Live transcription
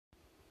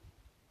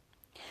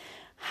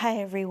Hi,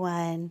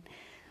 everyone.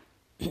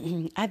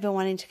 I've been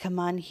wanting to come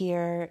on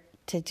here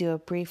to do a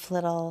brief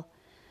little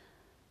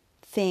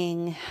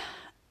thing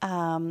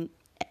that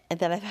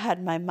I've had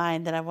in my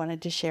mind that I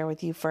wanted to share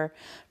with you for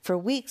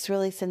weeks,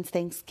 really since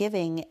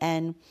Thanksgiving.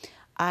 And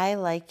I,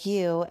 like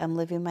you, am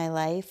living my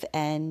life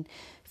and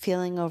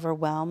feeling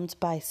overwhelmed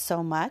by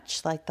so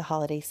much, like the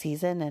holiday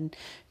season, and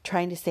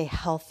trying to stay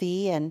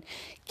healthy, and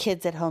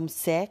kids at home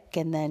sick,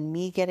 and then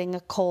me getting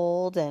a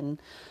cold,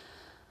 and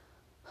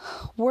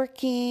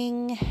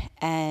working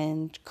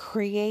and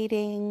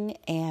creating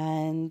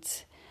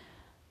and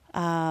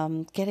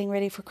getting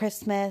ready for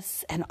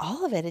Christmas, and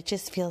all of it. It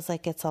just feels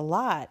like it's a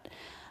lot.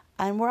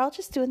 And we're all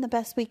just doing the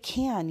best we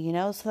can,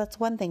 So that's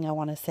one thing I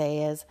want to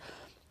say is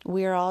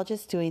we're all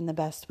just doing the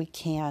best we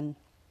can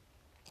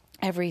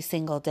every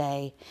single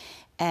day.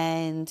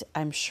 And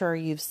I'm sure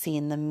you've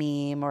seen the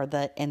meme or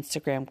the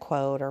Instagram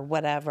quote or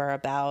whatever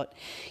about,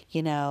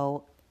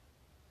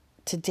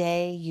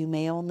 today you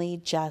may only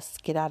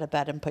just get out of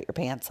bed and put your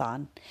pants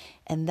on.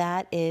 And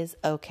that is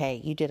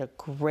okay. You did a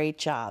great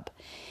job.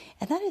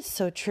 And that is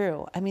so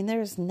true. I mean,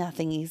 there's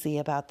nothing easy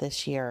about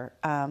this year.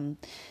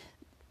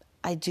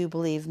 I do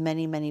believe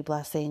many, many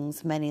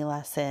blessings, many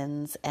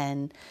lessons.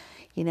 And,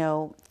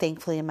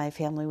 thankfully in my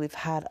family, we've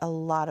had a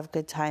lot of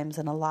good times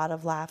and a lot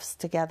of laughs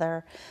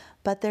together.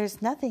 But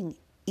there's nothing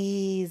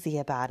easy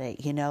about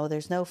it.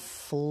 There's no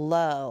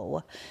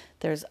flow.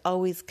 There's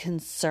always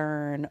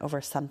concern over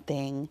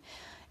something.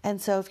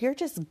 And so if you're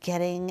just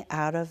getting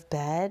out of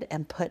bed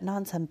and putting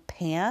on some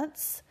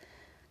pants,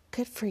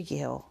 good for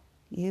you.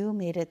 You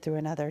made it through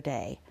another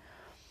day.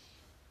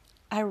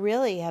 I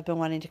really have been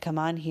wanting to come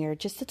on here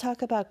just to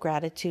talk about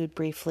gratitude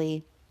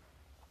briefly.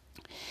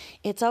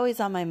 It's always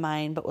on my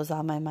mind, but was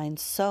on my mind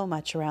so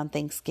much around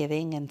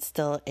Thanksgiving and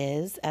still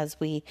is as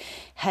we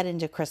head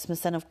into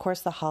Christmas. And of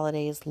course, the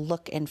holidays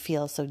look and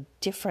feel so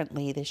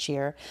differently this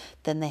year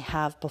than they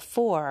have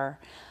before.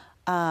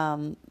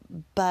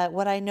 But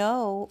what I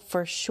know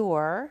for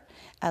sure,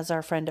 as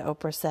our friend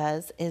Oprah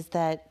says, is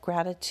that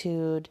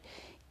gratitude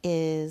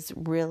is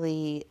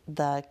really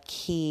the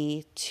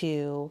key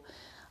to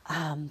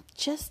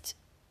just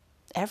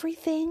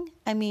everything.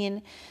 I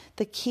mean,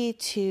 the key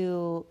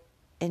to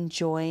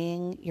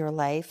enjoying your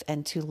life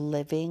and to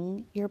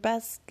living your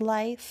best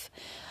life.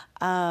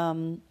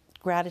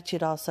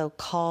 Gratitude also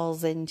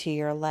calls into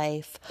your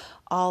life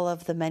all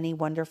of the many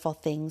wonderful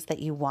things that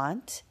you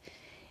want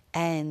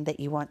and that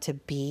you want to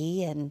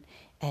be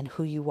and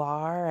who you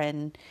are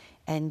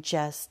and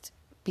just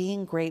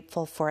being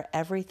grateful for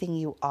everything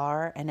you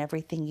are and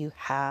everything you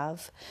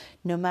have,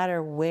 no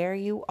matter where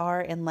you are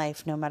in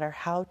life, no matter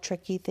how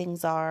tricky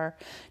things are,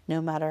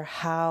 no matter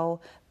how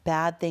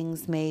bad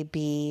things may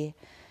be.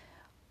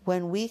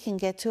 When we can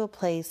get to a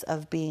place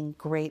of being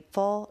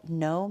grateful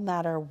no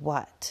matter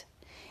what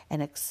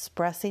and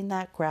expressing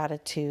that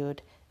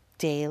gratitude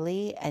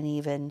daily and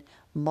even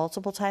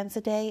multiple times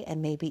a day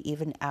and maybe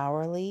even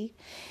hourly,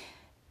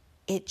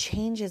 it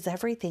changes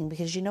everything,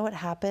 because you know what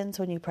happens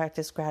when you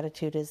practice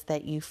gratitude is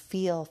that you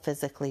feel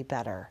physically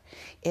better.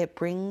 It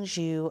brings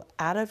you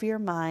out of your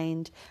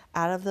mind,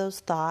 out of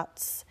those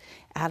thoughts,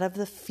 out of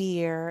the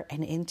fear,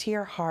 and into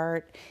your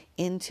heart,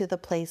 into the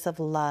place of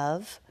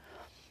love.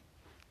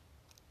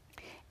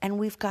 And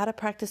we've got to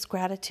practice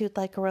gratitude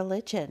like a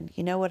religion.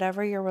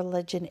 Whatever your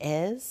religion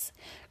is,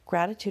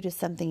 gratitude is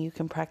something you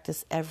can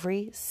practice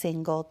every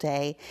single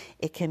day.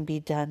 It can be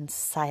done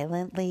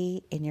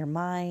silently in your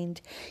mind.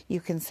 You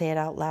can say it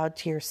out loud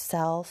to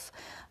yourself.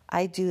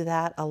 I do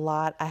that a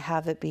lot. I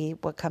have it be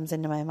what comes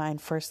into my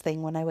mind first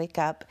thing when I wake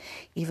up,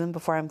 even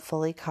before I'm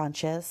fully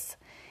conscious.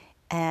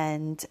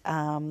 And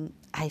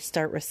I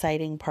start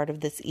reciting part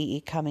of this E.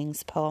 E.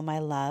 Cummings poem I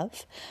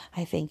love.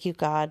 I thank you,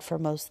 God, for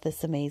most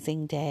this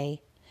amazing day.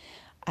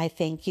 I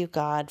thank you,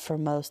 God, for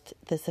most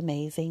this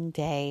amazing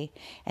day.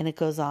 And it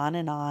goes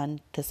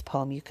on, this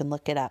poem. You can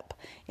look it up.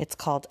 It's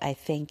called I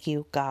Thank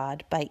You,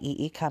 God by E.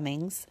 E.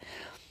 Cummings.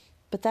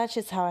 But that's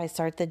just how I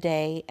start the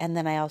day. And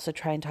then I also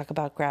try and talk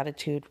about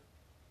gratitude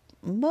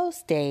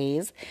most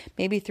days,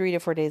 maybe 3 to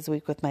 4 days a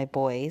week with my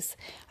boys.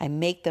 I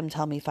make them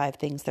tell me 5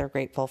 things they're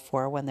grateful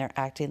for when they're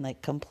acting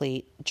like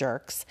complete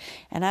jerks.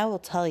 And I will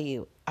tell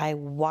you, I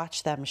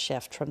watch them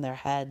shift from their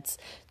heads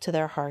to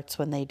their hearts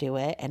when they do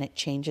it, and it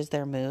changes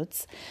their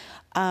moods.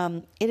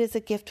 It is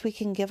a gift we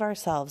can give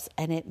ourselves,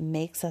 and it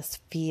makes us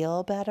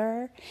feel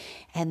better.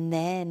 And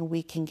then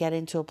we can get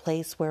into a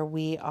place where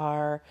we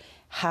are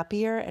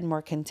happier and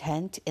more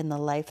content in the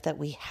life that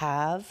we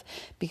have,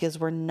 because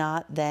we're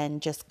not then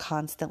just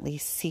constantly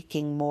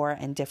seeking more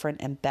and different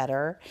and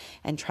better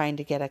and trying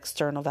to get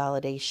external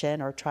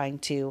validation or trying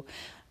to,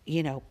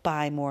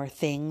 buy more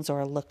things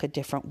or look a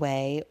different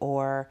way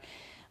or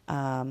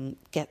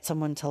get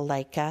someone to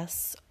like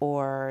us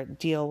or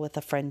deal with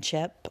a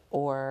friendship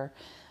or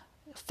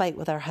fight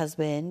with our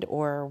husband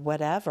or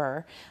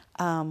whatever.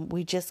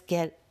 We just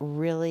get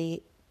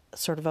really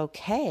sort of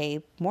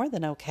okay, more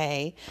than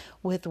okay,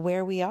 with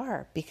where we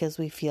are because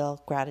we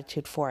feel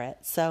gratitude for it.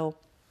 So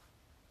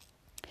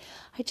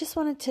I just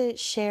wanted to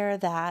share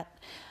that.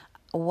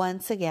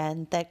 once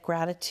again, that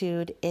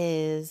gratitude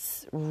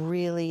is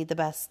really the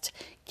best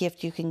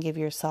gift you can give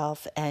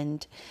yourself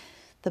and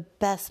the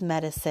best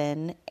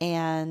medicine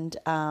and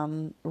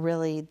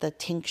really the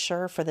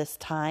tincture for this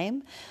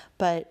time,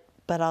 but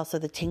also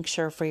the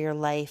tincture for your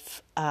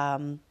life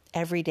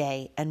every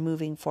day and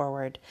moving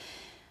forward.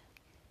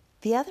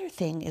 The other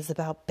thing is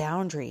about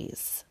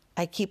boundaries.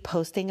 I keep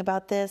posting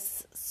about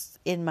this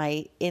in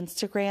my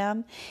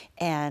Instagram,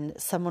 and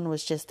someone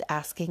was just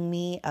asking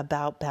me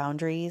about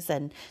boundaries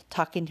and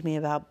talking to me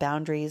about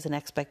boundaries and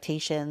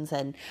expectations.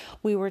 And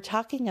we were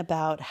talking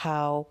about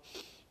how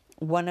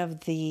one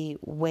of the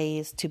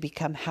ways to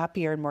become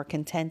happier and more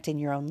content in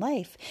your own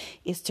life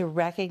is to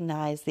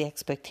recognize the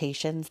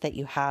expectations that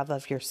you have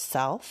of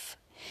yourself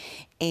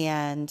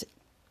and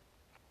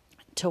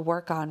to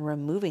work on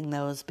removing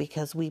those,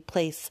 because we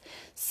place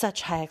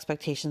such high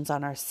expectations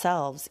on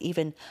ourselves,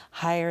 even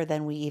higher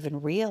than we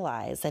even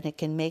realize. And it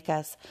can make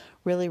us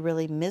really,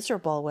 really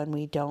miserable when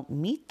we don't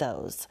meet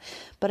those.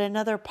 But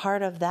another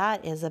part of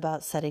that is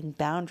about setting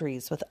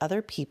boundaries with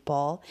other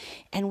people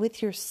and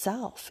with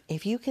yourself.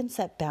 If you can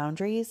set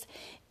boundaries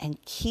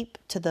and keep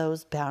to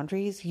those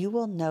boundaries, you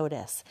will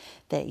notice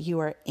that you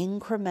are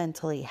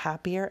incrementally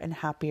happier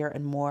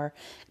and more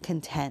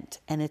content.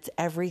 And it's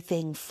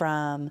everything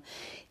from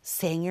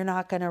saying you're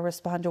not going to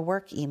respond to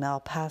work email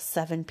past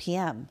 7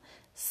 p.m.,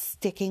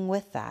 sticking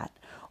with that,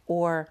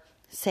 or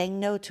saying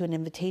no to an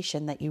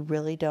invitation that you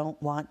really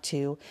don't want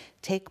to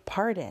take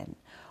part in,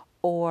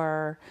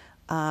 or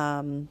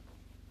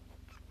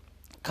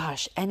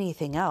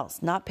anything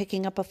else, not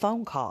picking up a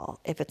phone call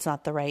if it's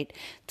not the right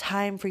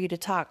time for you to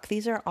talk.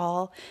 These are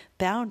all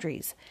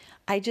boundaries.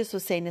 I just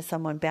was saying to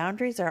someone,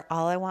 boundaries are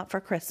all I want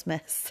for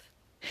Christmas.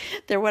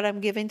 They're what I'm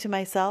giving to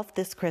myself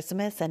this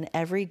Christmas and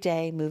every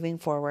day moving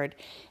forward.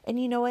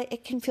 And you know what?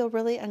 It can feel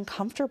really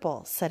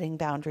uncomfortable setting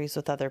boundaries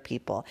with other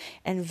people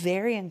and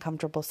very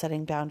uncomfortable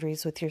setting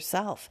boundaries with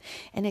yourself.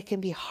 And it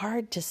can be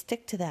hard to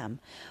stick to them.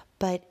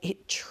 But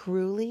it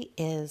truly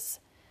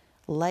is,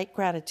 like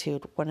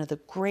gratitude, one of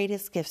the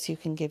greatest gifts you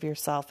can give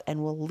yourself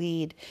and will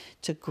lead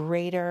to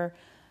greater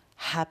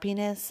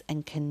happiness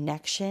and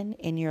connection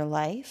in your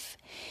life.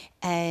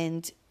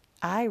 And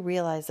I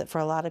realize that for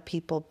a lot of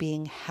people,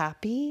 being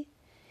happy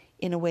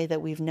in a way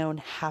that we've known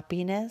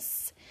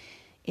happiness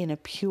in a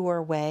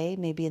pure way,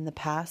 maybe in the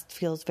past,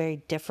 feels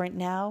very different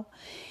now.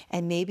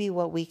 And maybe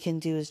what we can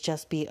do is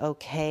just be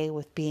okay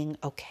with being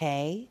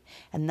okay.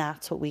 And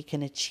that's what we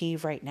can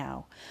achieve right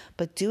now.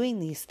 But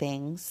doing these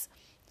things,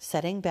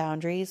 setting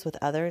boundaries with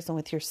others and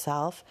with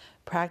yourself,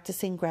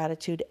 practicing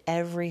gratitude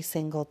every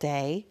single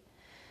day,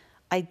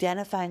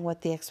 identifying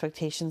what the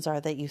expectations are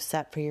that you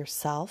set for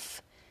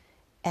yourself,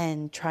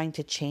 and trying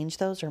to change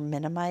those or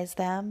minimize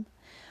them.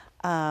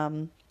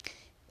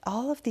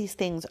 All of these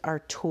things are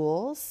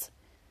tools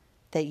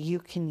that you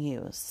can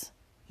use.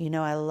 You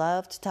know, I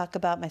love to talk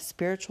about my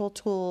spiritual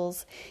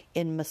tools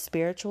in my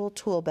spiritual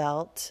tool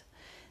belt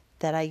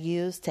that I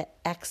use to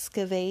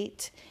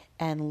excavate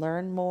and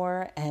learn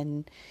more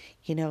and,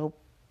 you know,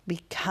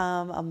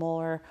 become a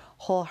more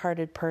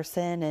wholehearted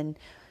person and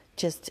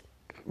just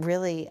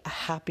really a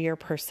happier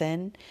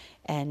person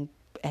and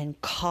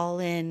call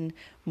in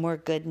more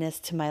goodness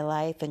to my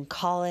life and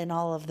call in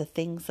all of the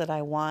things that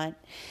I want.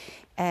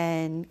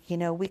 And, you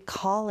know, we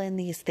call in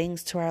these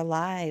things to our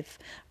lives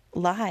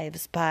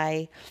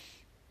by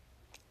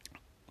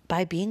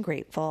being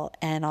grateful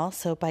and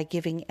also by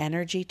giving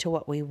energy to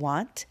what we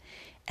want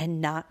and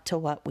not to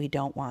what we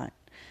don't want.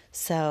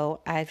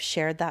 So I've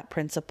shared that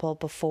principle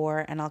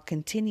before, and I'll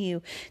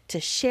continue to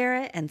share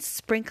it and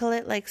sprinkle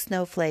it like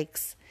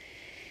snowflakes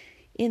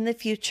in the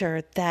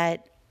future,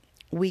 that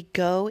we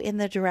go in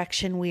the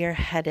direction we are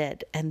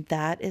headed. And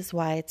that is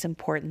why it's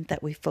important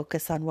that we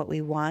focus on what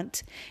we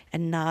want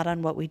and not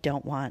on what we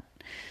don't want.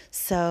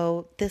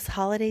 So this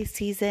holiday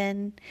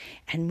season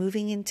and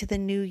moving into the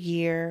new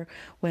year,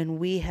 when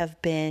we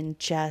have been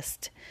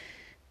just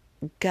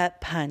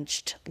gut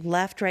punched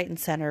left, right, and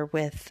center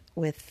with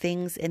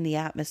things in the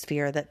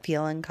atmosphere that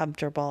feel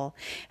uncomfortable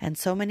and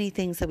so many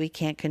things that we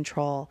can't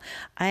control,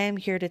 I am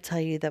here to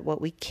tell you that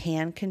what we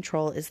can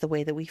control is the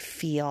way that we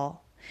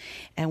feel.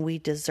 And we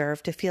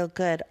deserve to feel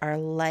good. Our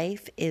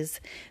life is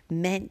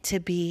meant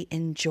to be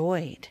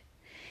enjoyed.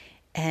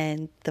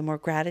 And the more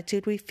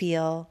gratitude we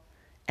feel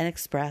and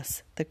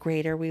express, the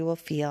greater we will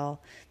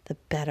feel, the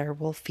better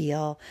we'll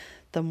feel,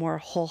 the more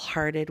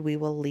wholehearted we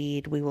will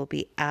lead. We will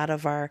be out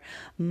of our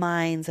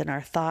minds and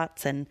our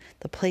thoughts and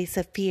the place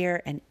of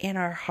fear and in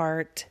our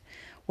heart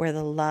where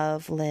the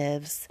love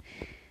lives.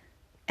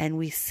 And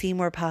we see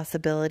more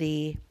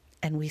possibility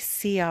and we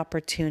see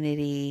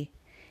opportunity.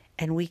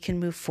 And we can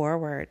move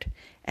forward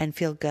and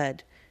feel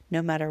good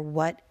no matter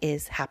what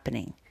is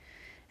happening.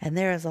 And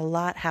there is a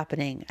lot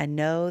happening. I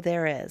know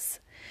there is.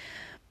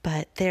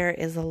 But there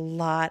is a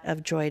lot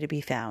of joy to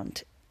be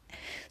found.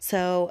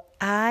 So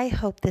I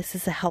hope this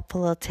is a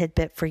helpful little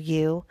tidbit for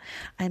you.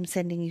 I'm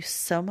sending you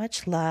so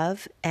much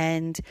love.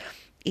 And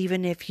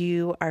Even if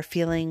you are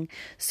feeling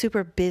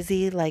super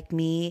busy like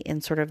me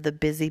in sort of the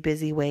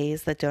busy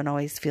ways that don't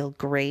always feel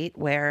great,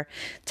 where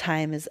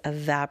time is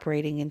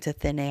evaporating into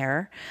thin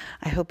air,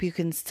 I hope you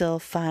can still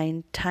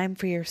find time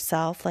for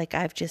yourself like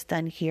I've just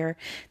done here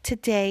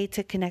today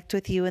to connect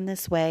with you in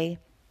this way.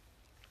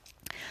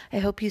 I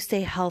hope you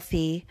stay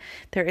healthy.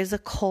 There is a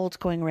cold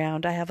going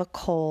around. I have a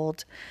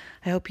cold.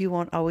 I hope you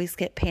won't always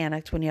get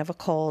panicked when you have a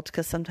cold,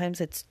 because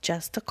sometimes it's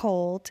just a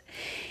cold.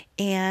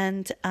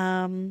 And,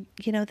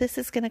 this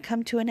is going to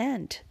come to an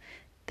end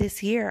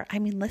this year. I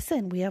mean,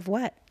 listen, we have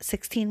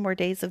 16 more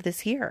days of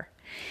this year,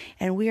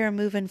 and we are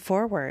moving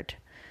forward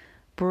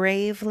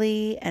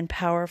bravely and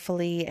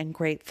powerfully and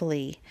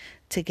gratefully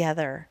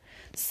together.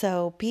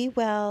 So be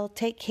well,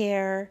 take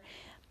care,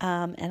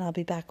 and I'll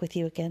be back with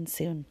you again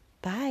soon.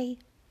 Bye.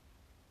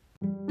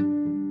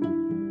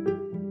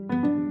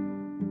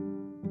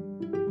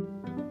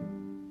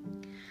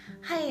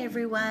 Hi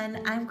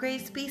everyone, I'm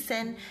Grace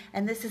Beeson,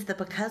 and this is the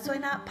Because Why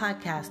Not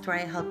podcast, where I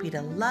help you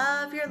to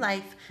love your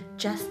life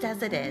just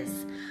as it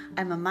is.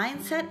 I'm a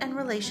mindset and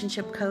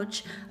relationship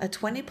coach, a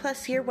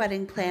 20-plus year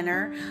wedding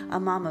planner, a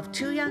mom of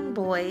 2 young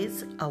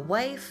boys, a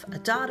wife, a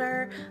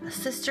daughter, a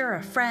sister,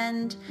 a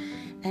friend,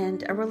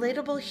 and a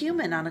relatable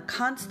human on a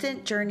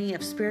constant journey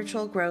of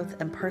spiritual growth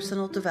and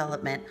personal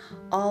development,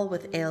 all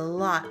with a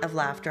lot of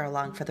laughter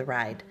along for the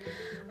ride.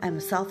 I'm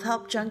a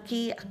self-help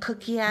junkie, a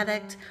cookie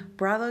addict,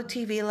 Bravo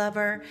TV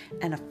lover,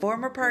 and a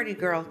former party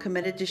girl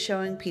committed to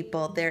showing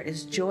people there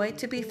is joy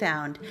to be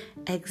found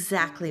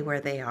exactly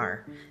where they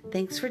are.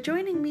 Thanks for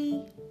joining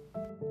me.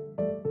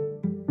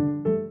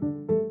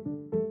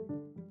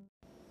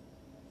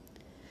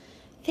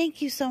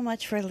 Thank you so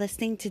much for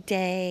listening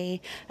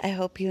today. I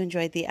hope you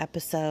enjoyed the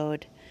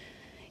episode.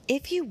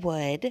 If you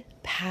would,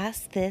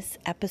 pass this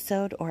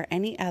episode or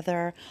any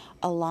other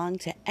along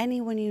to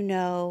anyone you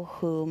know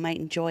who might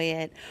enjoy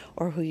it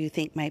or who you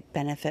think might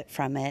benefit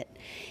from it.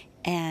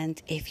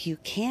 And if you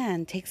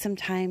can, take some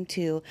time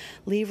to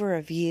leave a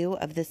review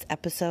of this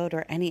episode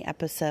or any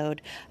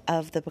episode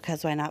of the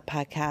Because Why Not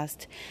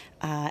podcast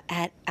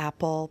at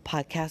Apple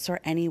Podcasts or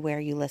anywhere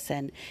you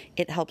listen.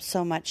 It helps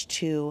so much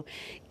to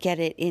get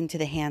it into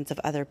the hands of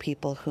other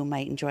people who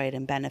might enjoy it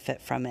and benefit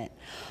from it.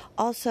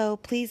 Also,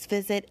 please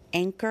visit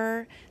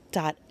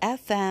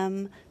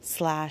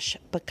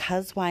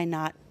anchor.fm/Because Why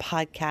Not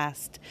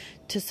podcast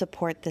to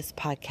support this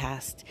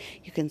podcast.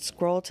 You can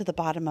scroll to the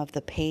bottom of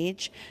the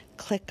page,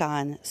 click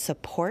on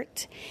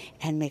support,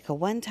 and make a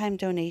one-time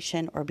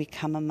donation or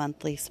become a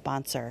monthly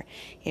sponsor.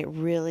 It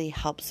really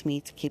helps me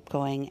to keep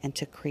going and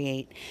to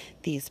create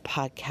these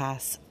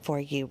podcasts for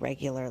you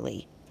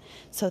regularly.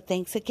 So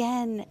thanks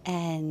again,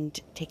 and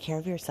take care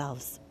of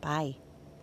yourselves. Bye.